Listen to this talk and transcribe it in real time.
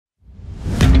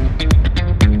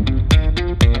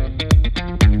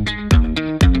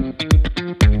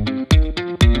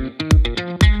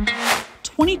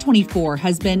2024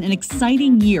 has been an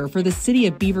exciting year for the City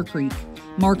of Beavercreek,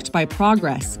 marked by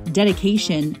progress,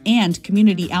 dedication, and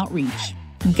community outreach.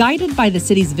 Guided by the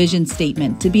city's vision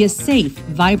statement to be a safe,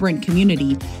 vibrant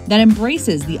community that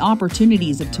embraces the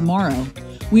opportunities of tomorrow,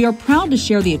 we are proud to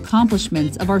share the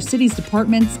accomplishments of our city's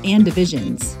departments and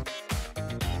divisions.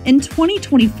 In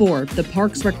 2024, the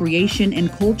Parks, Recreation,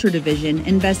 and Culture Division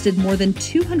invested more than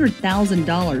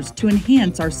 $200,000 to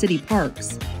enhance our city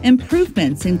parks.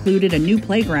 Improvements included a new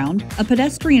playground, a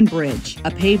pedestrian bridge, a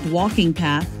paved walking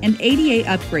path, and ADA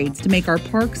upgrades to make our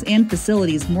parks and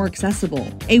facilities more accessible.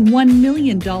 A $1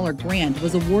 million grant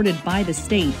was awarded by the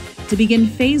state to begin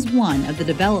Phase 1 of the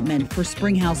development for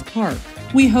Springhouse Park.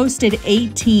 We hosted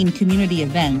 18 community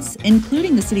events,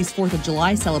 including the city's 4th of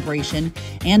July celebration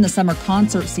and the summer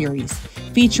concert series,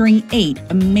 featuring 8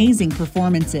 amazing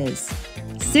performances.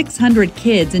 600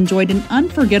 kids enjoyed an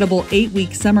unforgettable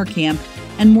 8-week summer camp,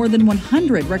 and more than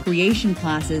 100 recreation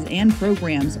classes and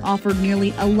programs offered nearly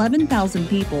 11,000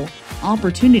 people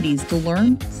opportunities to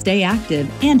learn, stay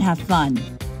active, and have fun.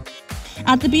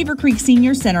 At the Beavercreek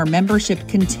Senior Center, membership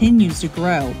continues to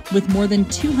grow, with more than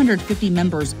 250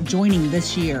 members joining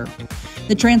this year.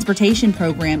 The transportation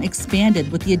program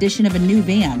expanded with the addition of a new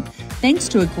van, thanks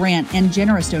to a grant and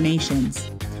generous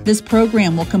donations. This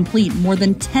program will complete more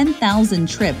than 10,000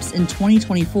 trips in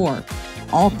 2024,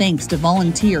 all thanks to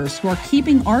volunteers who are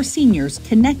keeping our seniors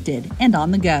connected and on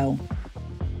the go.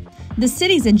 The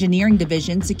city's engineering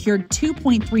division secured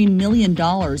 $2.3 million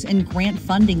in grant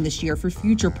funding this year for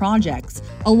future projects,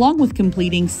 along with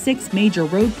completing 6 major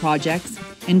road projects,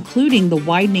 including the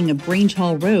widening of Grange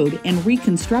Hall Road and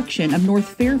reconstruction of North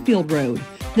Fairfield Road.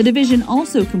 The division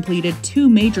also completed 2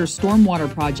 major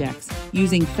stormwater projects,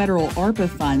 using federal ARPA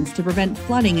funds to prevent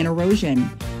flooding and erosion,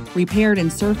 repaired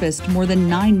and surfaced more than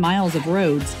 9 miles of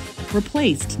roads,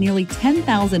 replaced nearly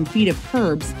 10,000 feet of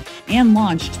curbs, and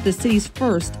launched the city's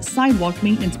first sidewalk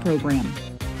maintenance program.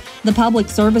 The Public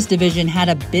Service Division had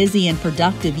a busy and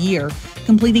productive year,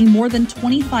 completing more than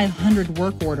 2,500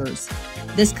 work orders.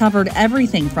 This covered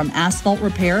everything from asphalt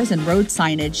repairs and road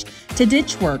signage to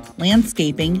ditch work,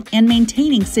 landscaping, and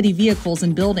maintaining city vehicles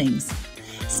and buildings.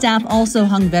 Staff also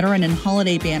hung veteran and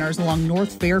holiday banners along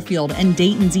North Fairfield and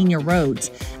Dayton Xenia roads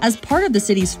as part of the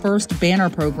city's first banner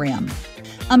program.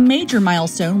 A major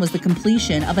milestone was the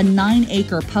completion of a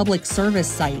 9-acre public service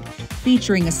site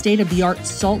featuring a state-of-the-art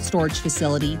salt storage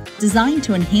facility designed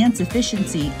to enhance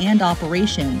efficiency and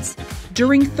operations.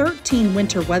 During 13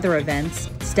 winter weather events,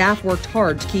 staff worked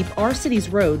hard to keep our city's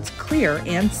roads clear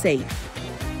and safe.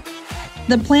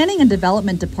 The Planning and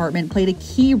Development Department played a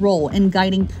key role in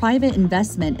guiding private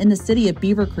investment in the City of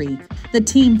Beavercreek. The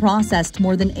team processed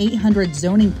more than 800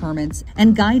 zoning permits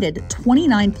and guided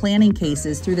 29 planning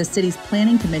cases through the city's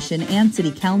Planning Commission and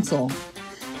City Council.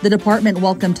 The department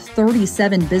welcomed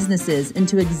 37 businesses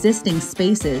into existing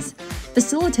spaces,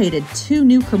 facilitated 2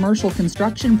 new commercial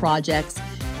construction projects,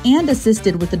 and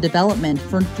assisted with the development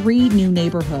for 3 new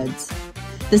neighborhoods.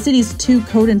 The city's 2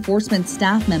 code enforcement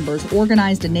staff members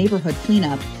organized a neighborhood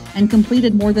cleanup and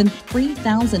completed more than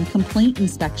 3,000 complaint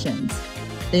inspections.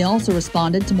 They also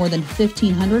responded to more than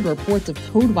 1,500 reports of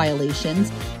code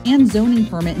violations and zoning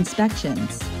permit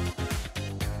inspections.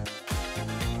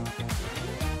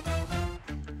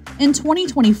 In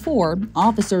 2024,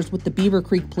 officers with the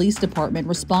Beavercreek Police Department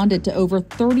responded to over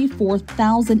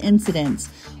 34,000 incidents,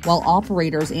 while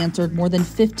operators answered more than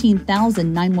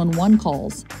 15,000 911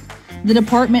 calls. The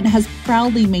department has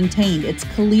proudly maintained its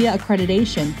CALIA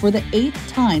accreditation for the 8th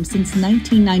time since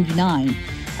 1999,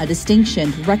 a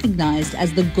distinction recognized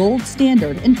as the gold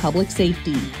standard in public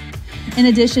safety. In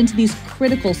addition to these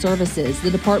critical services, the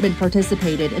department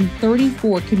participated in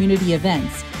 34 community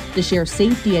events to share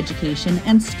safety education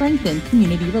and strengthen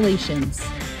community relations.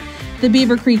 The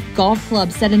Beavercreek Golf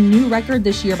Club set a new record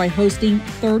this year by hosting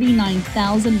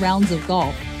 39,000 rounds of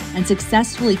golf and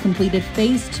successfully completed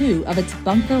Phase 2 of its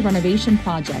bunker renovation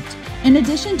project. In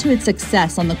addition to its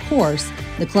success on the course,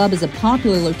 the club is a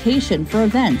popular location for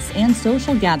events and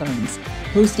social gatherings,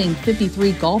 hosting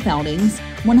 53 golf outings,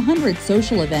 100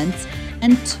 social events,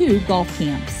 and 2 golf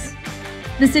camps.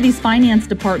 The city's finance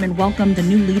department welcomed a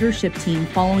new leadership team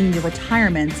following the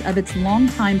retirements of its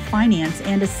longtime finance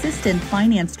and assistant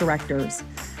finance directors.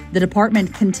 The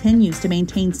department continues to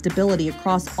maintain stability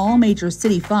across all major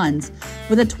city funds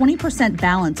with a 20%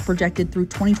 balance projected through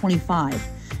 2025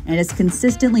 and is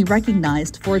consistently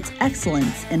recognized for its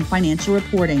excellence in financial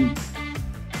reporting.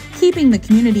 Keeping the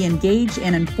community engaged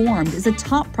and informed is a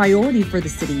top priority for the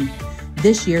city.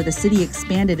 This year, the city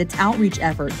expanded its outreach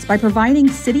efforts by providing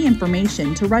city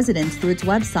information to residents through its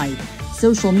website,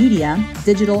 social media,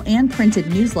 digital and printed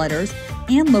newsletters,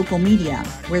 and local media,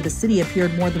 where the city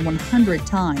appeared more than 100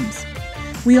 times.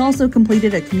 We also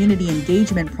completed a community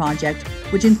engagement project,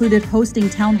 which included hosting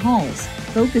town halls,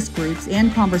 focus groups,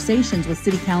 and conversations with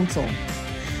City Council.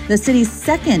 The city's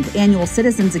second annual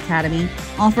Citizens Academy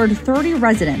offered 30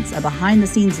 residents a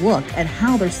behind-the-scenes look at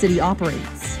how their city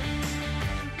operates.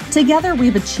 Together,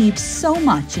 we've achieved so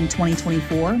much in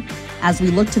 2024. As we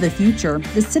look to the future,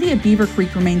 the City of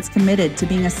Beavercreek remains committed to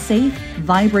being a safe,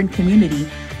 vibrant community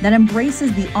that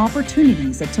embraces the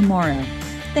opportunities of tomorrow.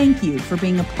 Thank you for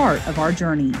being a part of our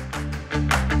journey.